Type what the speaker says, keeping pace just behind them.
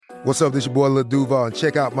What's up, this your boy Lil Duval, and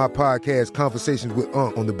check out my podcast, Conversations with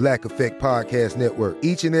Unc, on the Black Effect Podcast Network.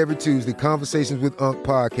 Each and every Tuesday, Conversations with Unc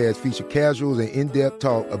podcast feature casuals and in-depth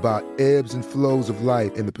talk about ebbs and flows of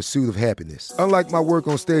life and the pursuit of happiness. Unlike my work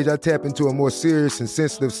on stage, I tap into a more serious and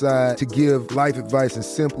sensitive side to give life advice and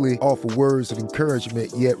simply offer words of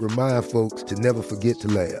encouragement, yet remind folks to never forget to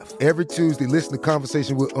laugh. Every Tuesday, listen to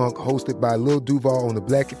Conversations with Unc, hosted by Lil Duval on the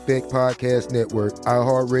Black Effect Podcast Network,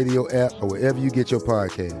 iHeartRadio app, or wherever you get your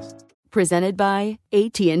podcasts. Presented by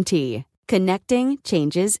AT&T. Connecting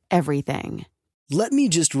changes everything. "Let me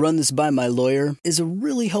just run this by my lawyer" is a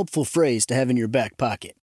really helpful phrase to have in your back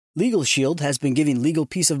pocket. Legal Shield has been giving legal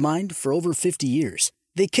peace of mind for over 50 years.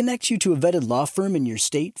 They connect you to a vetted law firm in your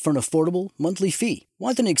state for an affordable monthly fee.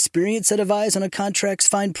 Want an experienced set of eyes on a contract's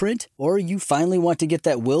fine print? Or you finally want to get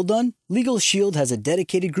that will done? Legal Shield has a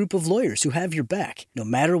dedicated group of lawyers who have your back, no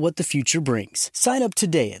matter what the future brings. Sign up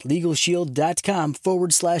today at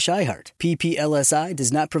LegalShield.com/iHeart. PPLSI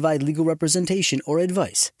does not provide legal representation or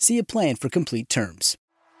advice. See a plan for complete terms.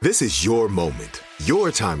 This is your moment,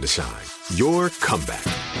 your time to shine, your comeback.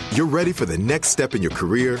 You're ready for the next step in your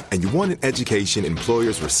career, and you want an education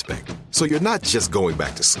employers respect. So you're not just going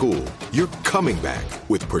back to school, you're coming back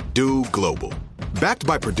with Purdue Global. Backed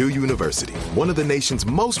by Purdue University, one of the nation's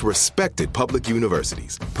most respected public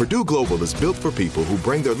universities, Purdue Global is built for people who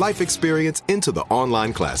bring their life experience into the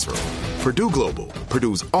online classroom. Purdue Global,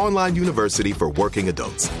 Purdue's online university for working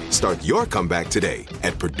adults. Start your comeback today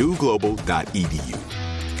at purdueglobal.edu.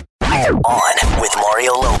 On with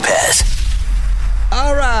Mario Lopez.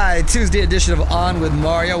 All right, Tuesday edition of On with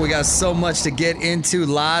Mario. We got so much to get into, a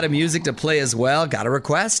lot of music to play as well. Got a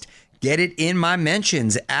request? Get it in my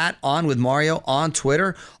mentions at On with Mario on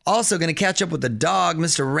Twitter. Also going to catch up with the dog,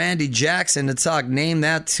 Mr. Randy Jackson, to talk Name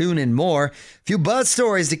That Tune and more. A few buzz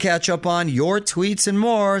stories to catch up on, your tweets and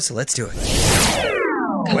more. So let's do it.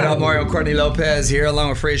 What up, Mario Courtney Lopez here, along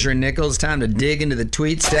with Fraser and Nichols. Time to dig into the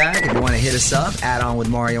tweet stack. If you want to hit us up, add On with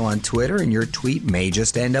Mario on Twitter, and your tweet may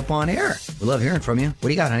just end up on air. We love hearing from you. What do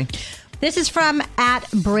you got, honey? This is from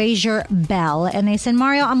 @Brazier Bell, and they said,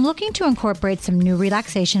 Mario, I'm looking to incorporate some new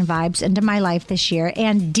relaxation vibes into my life this year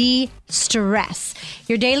and de-stress.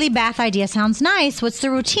 Your daily bath idea sounds nice. What's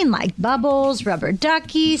the routine like? Bubbles, rubber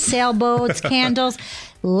duckies, sailboats, candles?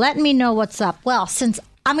 Let me know what's up. Well, since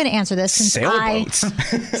I'm going to answer this since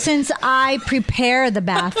I prepare the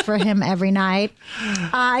bath for him every night.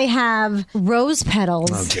 I have rose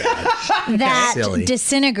petals that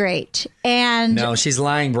disintegrate. And no, she's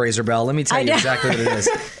lying, Brazier Bell. Let me tell you exactly what it is.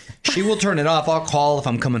 She will turn it off. I'll call if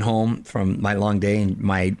I'm coming home from my long day, and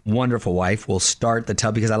my wonderful wife will start the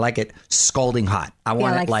tub because I like it scalding hot. I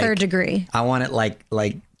want it like 3rd degree. I want it like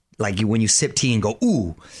you when you sip tea and go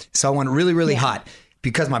ooh. So I want it really, really hot.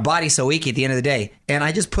 Because my body's so achy at the end of the day. And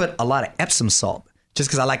I just put a lot of Epsom salt just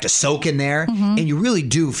because I like to soak in there. Mm-hmm. And you really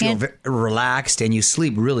do feel relaxed and you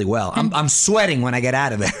sleep really well. I'm sweating when I get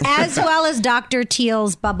out of there. As well as Dr.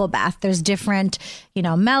 Teal's bubble bath. There's different,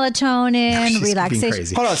 melatonin,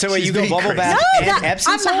 relaxation. Hold on, so wait, you go bubble bath and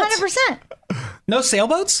Epsom salts? 100%. No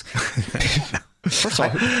sailboats? First of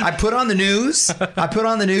all, I put on the news.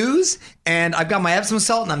 And I've got my Epsom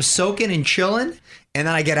salt and I'm soaking and chilling. And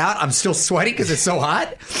then I get out. I'm still sweating because it's so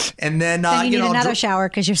hot. And then you need another shower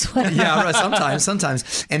because you're sweating. Yeah, right,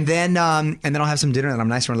 sometimes. And then I'll have some dinner and I'm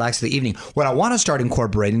nice and relaxed for the evening. What I want to start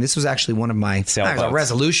incorporating, this was actually one of my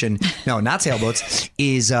resolution. No, not sailboats.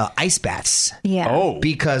 Is ice baths. Yeah. Oh,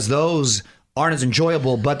 because those aren't as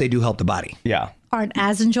enjoyable, but they do help the body. Yeah. Aren't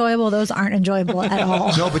as enjoyable. Those aren't enjoyable at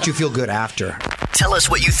all. No, but you feel good after. Tell us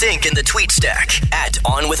what you think in the tweet stack at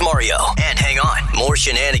On With Mario. And hang on, more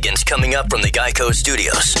shenanigans coming up from the Geico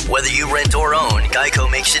Studios. Whether you rent or own,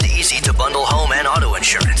 Geico makes it easy to bundle home and auto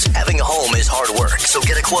insurance. Having a home is hard work, so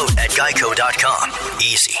get a quote at geico.com.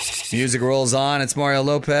 Easy. Music rolls on. It's Mario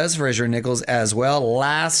Lopez, Fraser Nichols as well.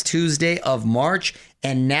 Last Tuesday of March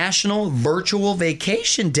and National Virtual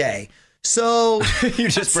Vacation Day. So you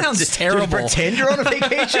just sounds terrible. You pretend you're on a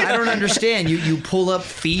vacation? I don't understand. You pull up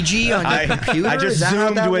Fiji on your computer? I just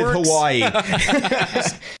zoomed with works? Hawaii.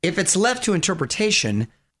 If it's left to interpretation,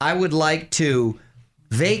 I would like to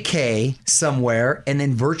vacay somewhere and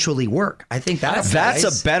then virtually work. I think that's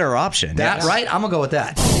a better option. That right? I'm going to go with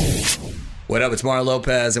that. What up? It's Mario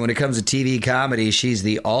Lopez, and when it comes to TV comedy, she's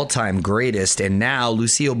the all-time greatest, and now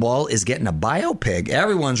Lucille Ball is getting a biopic.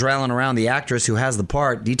 Everyone's rallying around the actress who has the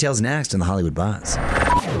part. Details next in the Hollywood Buzz.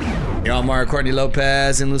 Y'all, Mario Courtney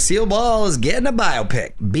Lopez, and Lucille Ball is getting a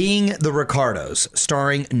biopic, Being the Ricardos,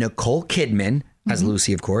 starring Nicole Kidman as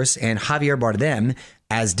Lucy, of course, and Javier Bardem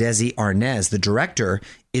as Desi Arnaz. The director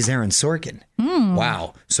is Aaron Sorkin.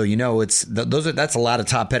 Wow. So, that's a lot of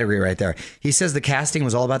top pedigree right there. He says the casting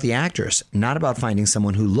was all about the actress, not about finding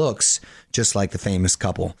someone who looks just like the famous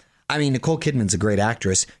couple. I mean, Nicole Kidman's a great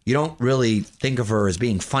actress. You don't really think of her as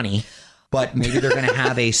being funny, but maybe they're going to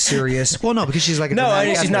have a serious... Well, no, because she's like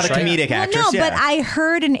a she's not a comedic actress. No, but I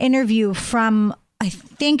heard an interview from, I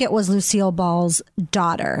think it was Lucille Ball's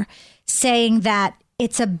daughter, saying that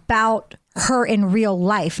it's about her in real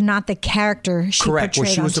life, not the character she Correct. portrayed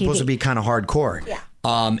Well, she was on TV. supposed to be kind of hardcore. Yeah.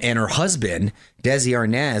 And her husband, Desi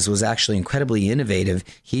Arnaz, was actually incredibly innovative.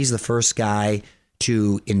 He's the first guy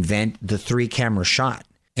to invent the 3-camera shot.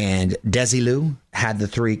 And Desilu had the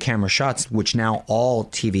 3-camera shots, which now all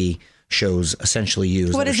TV shows essentially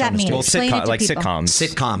use. What does that mean? Well, Explain it to people.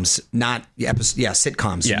 sitcoms.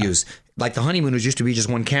 Sitcoms use. Like The Honeymoon used to be just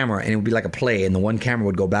one camera, and it would be like a play, and the one camera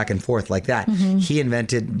would go back and forth like that. He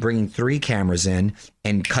invented bringing 3 cameras in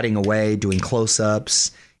and cutting away, doing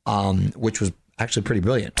close-ups, which was actually pretty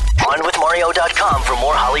brilliant. OnWithMario.com for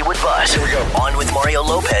more Hollywood buzz. Here we go. On with Mario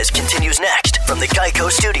Lopez continues next from the Geico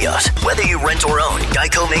Studios. Whether you rent or own,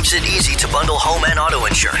 Geico makes it easy to bundle home and auto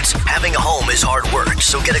insurance. Having a home is hard work,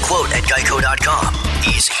 so get a quote at Geico.com.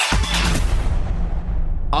 Easy.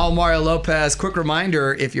 Oh, Mario Lopez, quick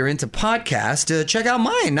reminder, if you're into podcasts, check out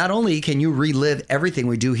mine. Not only can you relive everything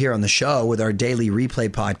we do here on the show with our daily replay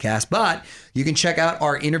podcast, but you can check out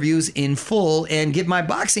our interviews in full and give my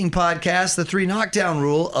boxing podcast, The 3 Knockdown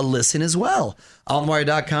Rule, a listen as well.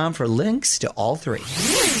 AllMario.com for links to all 3.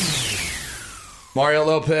 Mario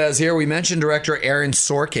Lopez here. We mentioned director Aaron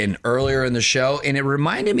Sorkin earlier in the show, and it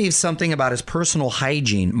reminded me of something about his personal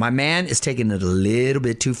hygiene. My man is taking it a little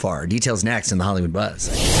bit too far. Details next in the Hollywood Buzz.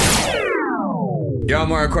 Yo, I'm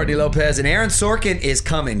Mario Courtney Lopez, and Aaron Sorkin is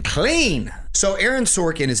coming clean. So Aaron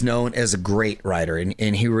Sorkin is known as a great writer,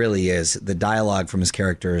 and he really is. The dialogue from his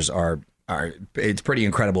characters it's pretty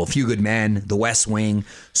incredible. A Few Good Men, The West Wing,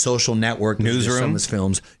 Social Network, Newsroom, some of his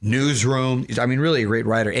films, Newsroom. I mean, really a great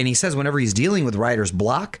writer. And he says whenever he's dealing with writer's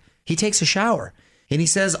block, he takes a shower. And he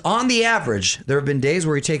says on the average, there have been days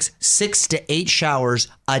where he takes 6 to 8 showers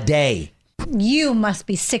a day. You must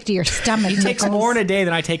be sick to your stomach. He takes more in a day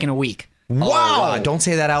than I take in a week. Wow! Don't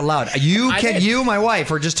say that out loud. You, my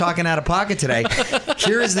wife, are just talking out of pocket today.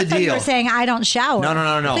 Here's the deal. You're saying I don't shower.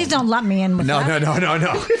 No. Please don't lump me in with that.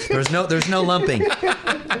 No. There's no lumping.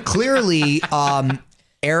 Clearly,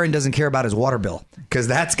 Aaron doesn't care about his water bill because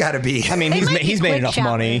that's got to be. I mean, he's made enough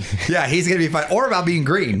money. Yeah, he's gonna be fine. Or about being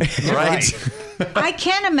green, right? I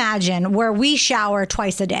can't imagine where we shower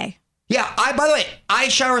twice a day. Yeah. By the way, I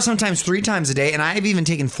shower sometimes 3 times a day, and I've even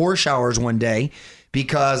taken 4 showers one day.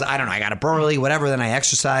 Because, I don't know, I got up early, whatever, then I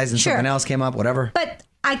exercised and something else came up, whatever. But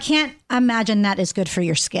I can't imagine that is good for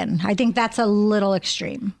your skin. I think that's a little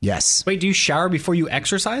extreme. Yes. Wait, do you shower before you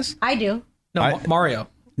exercise? I do. No, Mario.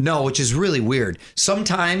 No, which is really weird.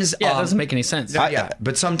 Sometimes... Yeah, it doesn't make any sense.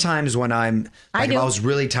 But sometimes when I'm... Like if I was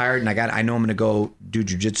really tired and I know I'm going to go do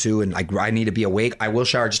jujitsu and I need to be awake, I will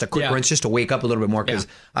shower just a quick rinse just to wake up a little bit more because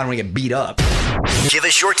I don't want to get beat up. Give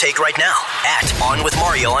us your take right now at On With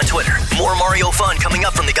Mario on Twitter. More Mario fun coming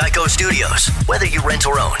up from the Geico Studios. Whether you rent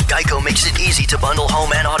or own, Geico makes it easy to bundle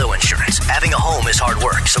home and auto insurance. Having a home is hard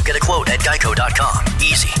work, so get a quote at Geico.com.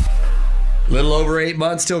 Easy. Little over 8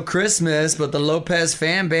 months till Christmas, but the Lopez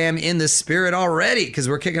fam bam in the spirit already because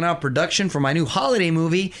we're kicking off production for my new holiday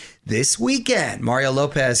movie this weekend. Mario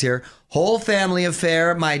Lopez here. Whole family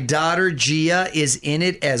affair. My daughter Gia is in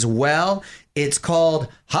it as well. It's called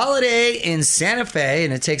Holiday in Santa Fe,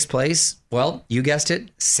 and it takes place, well, you guessed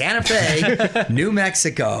it, Santa Fe, New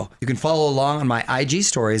Mexico. You can follow along on my IG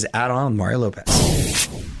stories at On Mario Lopez.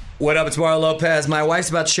 What up, it's Mario Lopez. My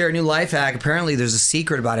wife's about to share a new life hack. Apparently, there's a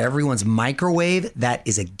secret about everyone's microwave that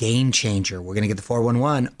is a game changer. We're going to get the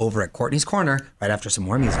 411 over at Courtney's Corner right after some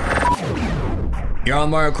more music. You're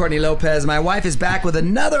on Mario Courtney Lopez. My wife is back with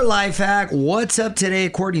another life hack. What's up today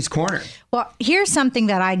at Courtney's Corner? Well, here's something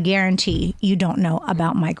that I guarantee you don't know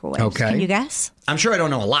about microwaves. Okay. Can you guess? I'm sure I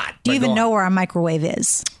don't know a lot. Do you even know where a microwave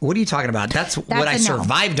is? What are you talking about? That's what I a no.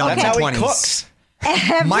 survived on in That's my how 20s. he cooks.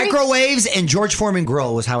 Microwaves and George Foreman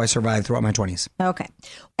grill was how I survived throughout my 20s. Okay.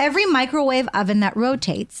 Every microwave oven that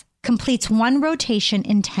rotates completes one rotation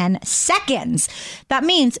in 10 seconds. That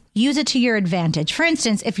means use it to your advantage. For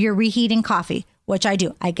instance, if you're reheating coffee, which I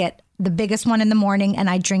do, I get the biggest one in the morning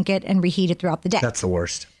and I drink it and reheat it throughout the day. That's the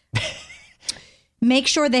worst. Make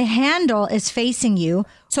sure the handle is facing you.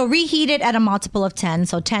 So reheat it at a multiple of 10.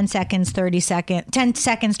 So 10 seconds, 30 seconds, 10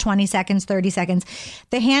 seconds, 20 seconds, 30 seconds.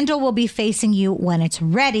 The handle will be facing you when it's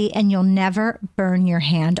ready and you'll never burn your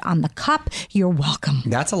hand on the cup. You're welcome.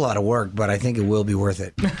 That's a lot of work, but I think it will be worth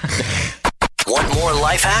it. Want more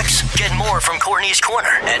life hacks? Get more from Courtney's Corner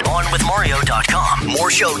at OnWithMario.com.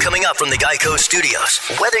 More show coming up from the Geico Studios.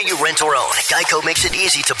 Whether you rent or own, Geico makes it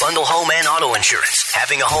easy to bundle home and auto insurance.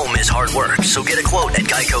 Having a home is hard work, so get a quote at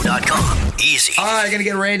Geico.com. Easy. All right, going to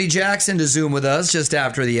get Randy Jackson to Zoom with us just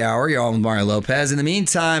after the hour. You're on with Mario Lopez. In the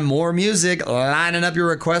meantime, more music. Lining up your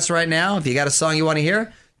requests right now. If you got a song you want to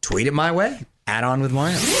hear, tweet it my way. At On with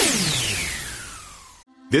Mario.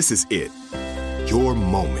 This is it. Your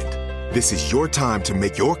moment. This is your time to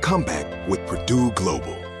make your comeback with Purdue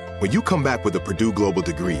Global. When you come back with a Purdue Global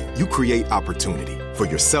degree, you create opportunity for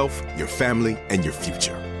yourself, your family, and your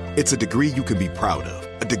future. It's a degree you can be proud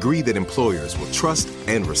of, a degree that employers will trust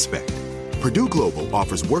and respect. Purdue Global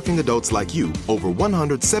offers working adults like you over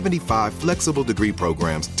 175 flexible degree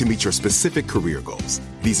programs to meet your specific career goals.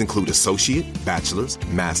 These include associate, bachelor's,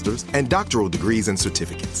 master's, and doctoral degrees and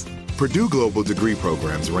certificates. Purdue Global degree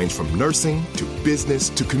programs range from nursing to business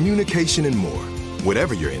to communication and more.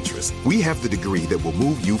 Whatever your interest, we have the degree that will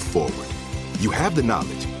move you forward. You have the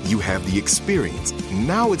knowledge, you have the experience.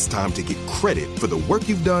 Now it's time to get credit for the work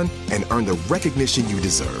you've done and earn the recognition you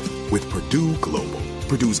deserve with Purdue Global,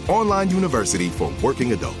 Purdue's online university for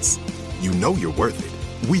working adults. You know you're worth it.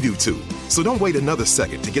 We do too. So don't wait another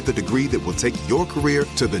second to get the degree that will take your career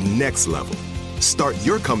to the next level. Start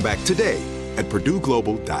your comeback today at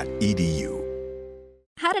purdueglobal.edu.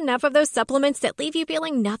 Had enough of those supplements that leave you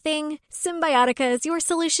feeling nothing? Symbiotica is your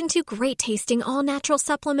solution to great-tasting, all-natural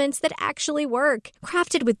supplements that actually work.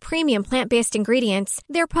 Crafted with premium plant-based ingredients,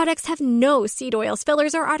 their products have no seed oils,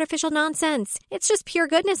 fillers, or artificial nonsense. It's just pure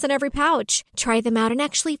goodness in every pouch. Try them out and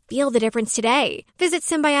actually feel the difference today. Visit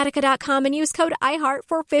Symbiotica.com and use code IHEART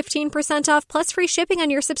for 15% off plus free shipping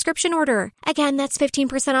on your subscription order. Again, that's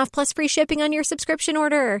 15% off plus free shipping on your subscription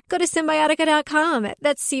order. Go to Symbiotica.com.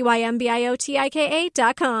 That's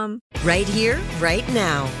Cymbiotika.com. Right here, right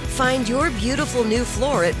now. Find your beautiful new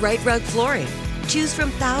floor at Right Rug Flooring. Choose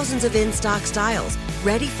from thousands of in-stock styles,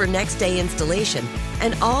 ready for next day installation,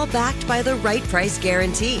 and all backed by the right price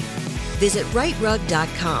guarantee. Visit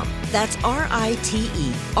rightrug.com. That's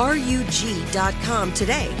RITERUG.com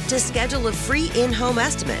today to schedule a free in-home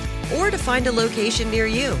estimate or to find a location near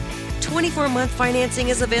you. 24-month financing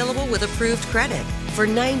is available with approved credit. For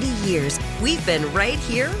 90 years, we've been right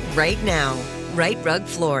here, right now. Right Rug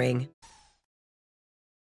Flooring.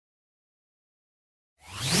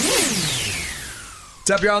 What's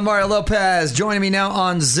up, y'all? Mario Lopez. Joining me now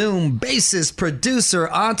on Zoom, bassist, producer,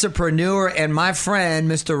 entrepreneur, and my friend,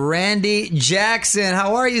 Mr. Randy Jackson.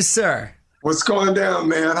 How are you, sir? What's going down,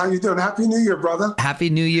 man? How you doing? Happy New Year, brother. Happy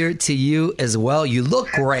New Year to you as well. You look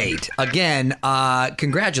great. Again,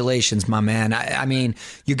 congratulations, my man. I mean,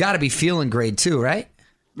 you got to be feeling great too, right?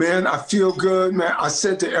 Man, I feel good, man. I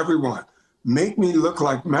said to everyone, make me look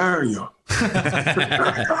like Mario.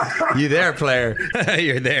 You there, player?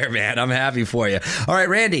 You're there, man. I'm happy for you. All right,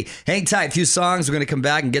 Randy, hang tight. A few songs. We're going to come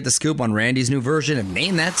back and get the scoop on Randy's new version of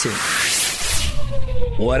Name That Tune.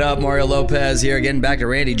 What up, Mario Lopez here, getting back to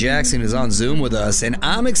Randy Jackson, who's on Zoom with us, and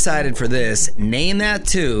I'm excited for this. Name That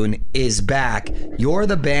Tune is back. You're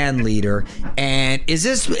the band leader, and is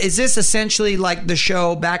this essentially like the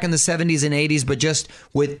show back in the 70s and 80s, but just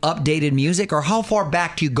with updated music, or how far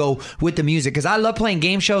back do you go with the music? Because I love playing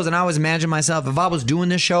game shows, and I always imagine myself, if I was doing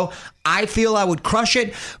this show, I feel I would crush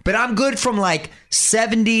it, but I'm good from like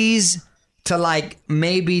 70s to like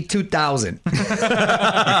maybe 2000.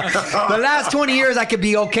 The last 20 years I could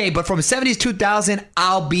be okay, but from 70s 2000,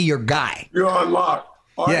 I'll be your guy. You're on lock.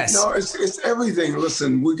 All right, yes. No, it's everything.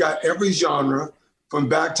 Listen, we got every genre from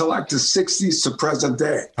back to like the 60s to present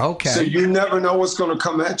day. Okay. So you never know what's going to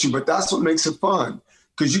come at you, but that's what makes it fun,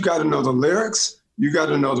 because you got to know the lyrics, you got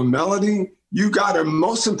to know the melody, you got to,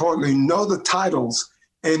 most importantly, know the titles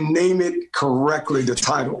and name it correctly, the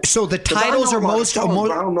title. So the titles are most... I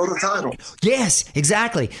don't know the title. Yes,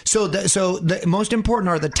 exactly. So the most important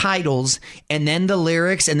are the titles, and then the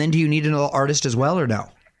lyrics, and then do you need to know the artist as well, or no?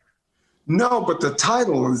 No, but the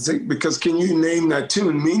title is, because can you name that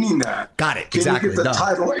tune, meaning that? Got it. Can Exactly. you get the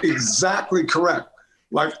title exactly correct?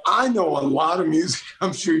 Like, I know a lot of music.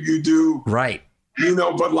 I'm sure you do. Right. You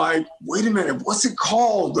know, but like, wait a minute, what's it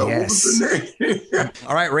called? Though? Yes. What was the name?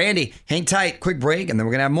 All right, Randy, hang tight. Quick break, and then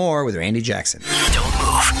we're going to have more with Randy Jackson. Don't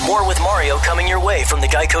move. More with Mario coming your way from the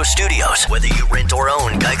Geico Studios. Whether you rent or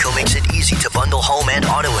own, Geico makes it easy to bundle home and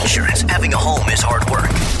auto insurance. Having a home is hard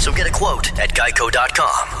work. So get a quote at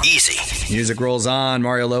Geico.com. Easy. Music rolls on.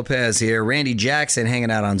 Mario Lopez here. Randy Jackson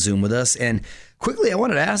hanging out on Zoom with us. And quickly, I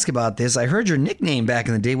wanted to ask about this. I heard your nickname back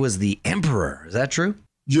in the day was the Emperor. Is that true?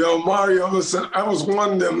 Yo, Mario, listen, I was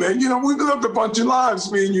one of them, man. You know, we've lived a bunch of lives,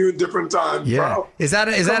 me and you, at different times, bro. Is that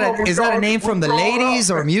a name from the ladies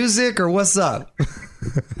or music or what's up?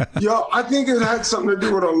 Yo, I think it had something to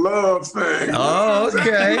do with a love thing. Oh,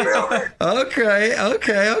 okay.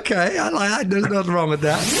 Okay. There's nothing wrong with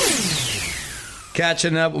that.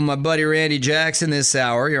 Catching up with my buddy Randy Jackson this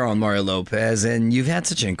hour. You're on Mario Lopez, and you've had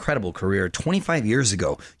such an incredible career. 25 years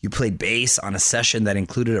ago, you played bass on a session that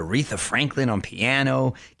included Aretha Franklin on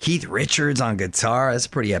piano, Keith Richards on guitar. That's a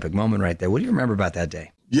pretty epic moment right there. What do you remember about that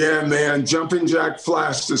day? Yeah, man. Jumpin' Jack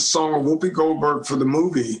Flash, this song of Whoopi Goldberg for the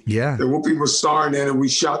movie. Yeah. That Whoopi was starring in, and we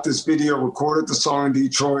shot this video, recorded the song in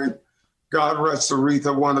Detroit. God rest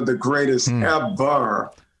Aretha, one of the greatest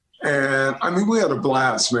ever. And, I mean, we had a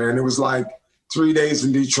blast, man. It was like 3 days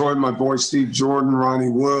in Detroit. My boy Steve Jordan, Ronnie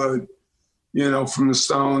Wood, you know, from the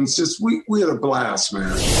Stones. Just, we had a blast,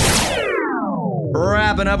 man.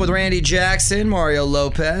 Wrapping up with Randy Jackson, Mario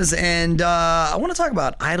Lopez, and I want to talk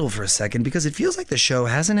about Idol for a second because it feels like the show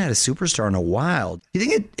hasn't had a superstar in a while. You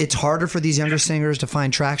think it's harder for these younger singers to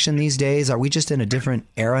find traction these days? Are we just in a different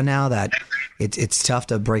era now that it's tough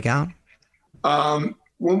to break out?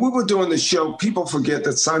 When we were doing the show, people forget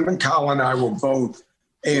that Simon Cowell and I were both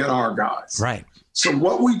A&R guys. Right. So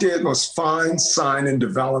what we did was find, sign, and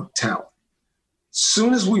develop talent.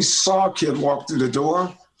 Soon as we saw a kid walk through the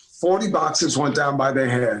door, 40 boxes went down by their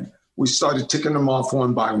head. We started ticking them off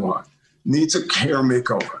one by one. Needs a hair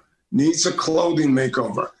makeover. Needs a clothing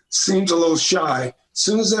makeover. Seems a little shy.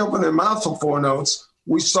 Soon as they open their mouth for 4 notes,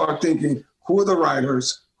 we start thinking, who are the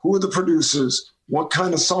writers? Who are the producers? What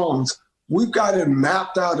kind of songs? We've got it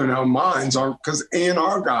mapped out in our minds because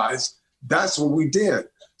A&R guys, that's what we did.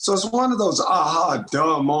 So it's one of those aha,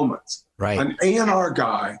 duh moments. Right. An A&R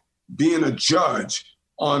guy being a judge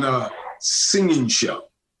on a singing show.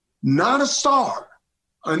 Not a star,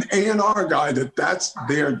 an A&R guy that's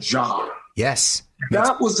their job. Yes.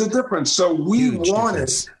 That was the difference. So we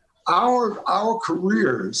wanted our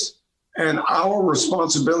careers and our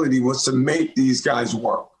responsibility was to make these guys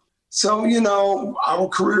work. So, you know, our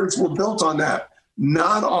careers were built on that,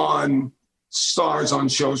 not on stars on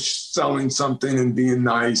shows selling something and being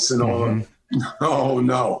nice and all that.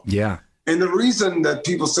 No. Yeah. And the reason that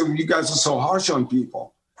people say, well, you guys are so harsh on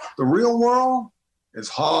people, the real world, it's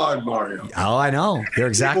hard, Mario. Oh, I know. You're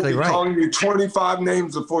exactly right. Calling you 25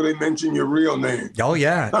 names before they mention your real name. Oh,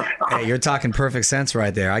 yeah. Hey, you're talking perfect sense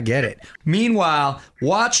right there. I get it. Meanwhile,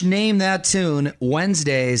 watch Name That Tune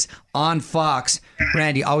Wednesdays on Fox.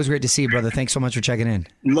 Randy, always great to see you, brother. Thanks so much for checking in.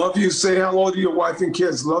 Love you. Say hello to your wife and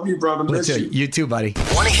kids. Love you, brother. Miss you. You too, buddy.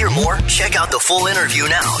 Want to hear more? Check out the full interview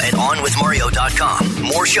now at OnWithMario.com.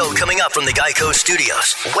 More show coming up from the Geico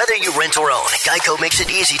Studios. Whether you rent or own, Geico makes it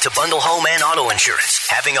easy to bundle home and auto insurance.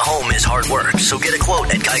 Having a home is hard work, so get a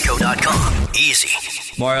quote at Geico.com. Easy.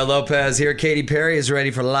 Mario Lopez here. Katy Perry is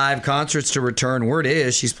ready for live concerts to return. Word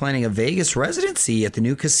is she's planning a Vegas residency at the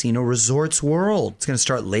new Casino Resorts World. It's going to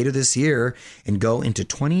start later this year and go into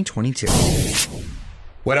 2022.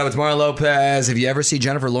 What up, it's Mario Lopez. If you ever see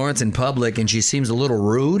Jennifer Lawrence in public and she seems a little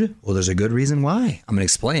rude, well, there's a good reason why. I'm going to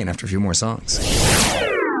explain after a few more songs.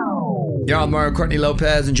 You're on Mario Courtney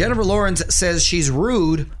Lopez, and Jennifer Lawrence says she's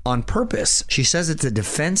rude on purpose. She says it's a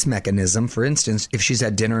defense mechanism. For instance, if she's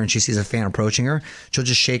at dinner and she sees a fan approaching her, she'll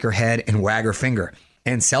just shake her head and wag her finger.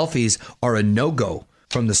 And selfies are a no-go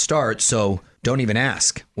from the start, so don't even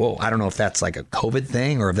ask. Whoa, I don't know if that's like a COVID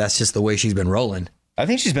thing or if that's just the way she's been rolling. I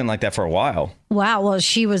think she's been like that for a while. Wow. Well,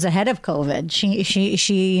 she was ahead of COVID.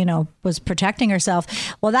 She you know, was protecting herself.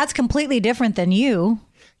 Well, that's completely different than you.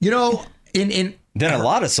 You know, Than a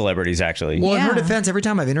lot of celebrities, actually. Well, in her defense, every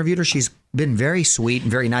time I've interviewed her, she's been very sweet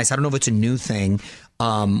and very nice. I don't know if it's a new thing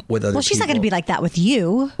with other Well, she's people. not going to be like that with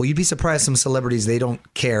you. Well, you'd be surprised some celebrities, they don't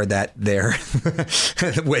care that they're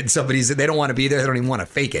when they don't want to be there. They don't even want to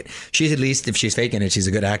fake it. She's, at least if she's faking it, she's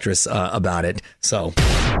a good actress about it. So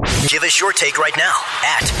give us your take right now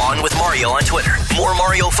at On With Mario on Twitter. More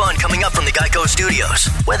Mario fun coming up from the Geico Studios.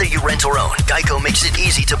 Whether you rent or own, Geico makes it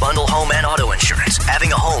easy to bundle home and auto insurance.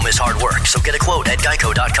 Having a home is hard work, so get a quote at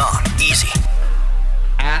Geico.com. Easy.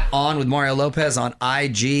 At On With Mario Lopez on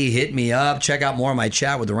IG. Hit me up. Check out more of my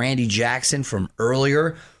chat with Randy Jackson from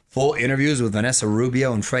earlier. Full interviews with Vanessa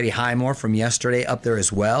Rubio and Freddie Highmore from yesterday up there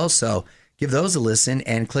as well. So give those a listen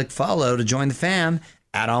and click follow to join the fam.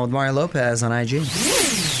 At On With Mario Lopez on IG.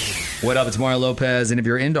 What up? It's Mario Lopez. And if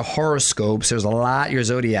you're into horoscopes, there's a lot your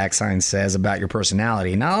zodiac sign says about your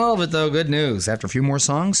personality. Not all of it, though. Good news. After a few more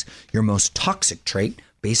songs, your most toxic trait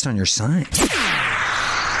based on your sign.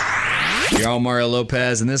 You're all Mario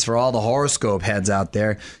Lopez, and this for all the horoscope heads out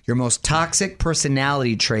there. Your most toxic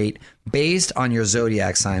personality trait based on your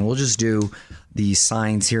zodiac sign. We'll just do the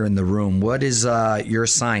signs here in the room. What is your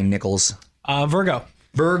sign, Nichols? Virgo.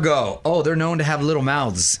 Virgo. Oh, they're known to have little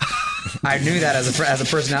mouths. I knew that as a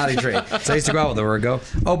personality trait. So I used to go out with a Virgo.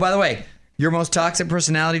 Oh, by the way, your most toxic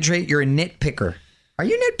personality trait, you're a nitpicker. Are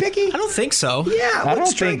you nitpicky? I don't think so. Yeah. I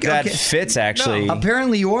don't think that fits, actually. No.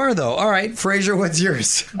 Apparently you are, though. All right, Fraser, what's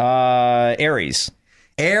yours? Aries.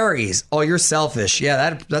 Aries. Oh, you're selfish.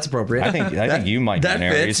 Yeah, that's appropriate. I think you might be an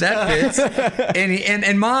Aries. That fits.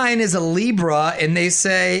 and mine is a Libra, and they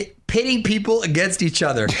say pitting people against each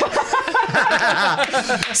other.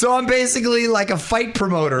 So I'm basically like a fight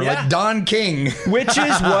promoter, like Don King. Which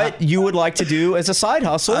is what you would like to do as a side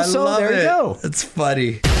hustle. There you go. It's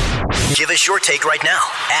funny. Give us your take right now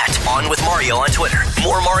at On With Mario on Twitter.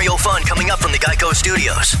 More Mario fun coming up from the Geico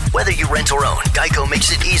Studios. Whether you rent or own, Geico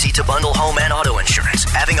makes it easy to bundle home and auto insurance.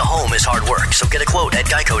 Having a home is hard work, so get a quote at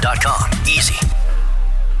geico.com. Easy.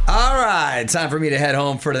 All right, time for me to head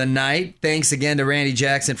home for the night. Thanks again to Randy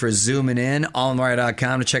Jackson for zooming in.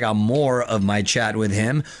 OnWithMario.com to check out more of my chat with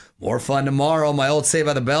him. More fun tomorrow. My old Saved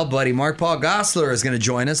by the Bell buddy, Mark Paul Gosselaar, is going to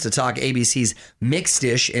join us to talk ABC's Mixed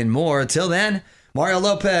Dish and more. Till then, Mario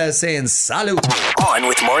Lopez saying salud. On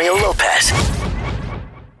with Mario Lopez.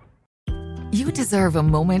 You deserve a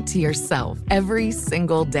moment to yourself every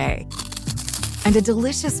single day. And a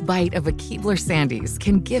delicious bite of a Keebler Sandies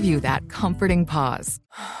can give you that comforting pause.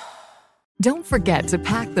 Don't forget to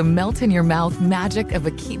pack the melt-in-your-mouth magic of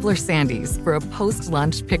a Keebler Sandies for a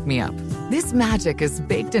post-lunch pick-me-up. This magic is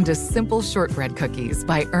baked into simple shortbread cookies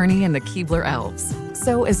by Ernie and the Keebler Elves.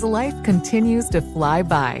 So as life continues to fly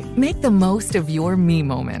by, make the most of your me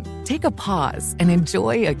moment. Take a pause and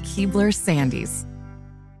enjoy a Keebler Sandies.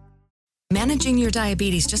 Managing your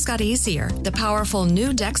diabetes just got easier. The powerful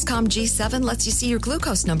new Dexcom G7 lets you see your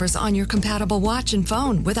glucose numbers on your compatible watch and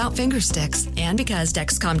phone without finger sticks. And because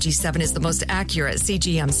Dexcom G7 is the most accurate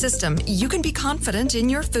CGM system, you can be confident in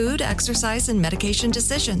your food, exercise, and medication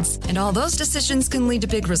decisions. And all those decisions can lead to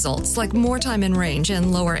big results like more time in range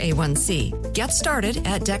and lower A1C. Get started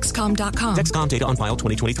at Dexcom.com. Dexcom data on file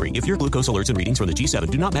 2023. If your glucose alerts and readings from the G7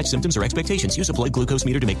 do not match symptoms or expectations, use a blood glucose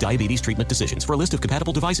meter to make diabetes treatment decisions. For a list of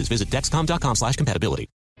compatible devices, visit Dexcom.com/compatibility.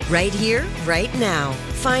 Right here, right now.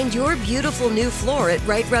 Find your beautiful new floor at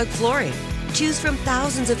Right Rug Flooring. Choose from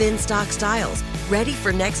thousands of in-stock styles, ready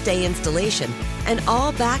for next day installation, and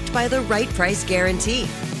all backed by the right price guarantee.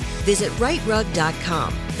 Visit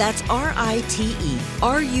rightrug.com. That's RITERUG.com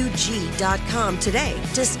today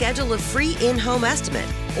to schedule a free in-home estimate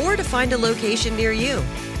or to find a location near you.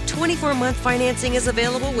 24-month financing is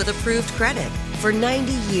available with approved credit. For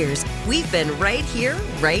 90 years, we've been right here,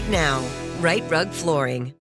 right now. Right Rug Flooring.